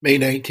May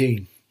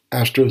 19,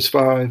 Astros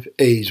 5,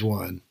 A's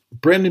 1.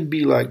 Brandon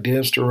Bielak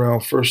danced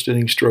around first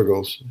inning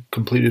struggles,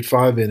 completed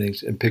 5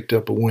 innings, and picked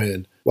up a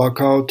win, while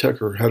Kyle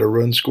Tucker had a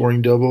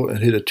run-scoring double and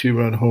hit a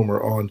 2-run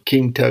homer on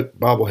King Tut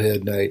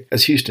bobblehead night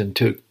as Houston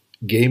took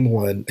Game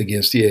 1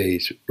 against the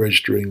A's,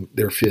 registering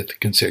their 5th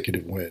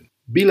consecutive win.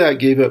 Bielak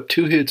gave up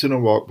 2 hits and a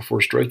walk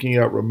before striking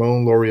out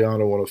Ramon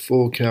Laureano on a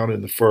full count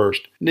in the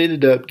first, and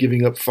ended up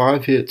giving up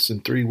 5 hits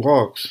and 3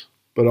 walks,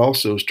 but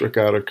also struck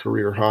out a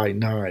career-high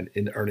 9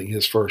 in earning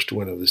his first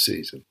win of the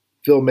season.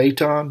 Phil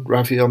Maton,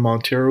 Rafael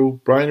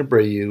Montero, Brian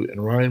Abreu,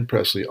 and Ryan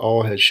Presley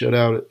all had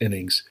shutout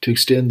innings to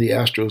extend the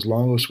Astros'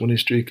 longest winning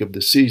streak of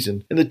the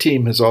season, and the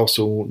team has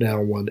also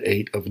now won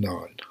 8 of 9.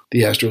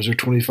 The Astros are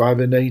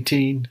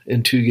 25-18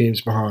 and 2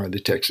 games behind the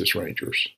Texas Rangers.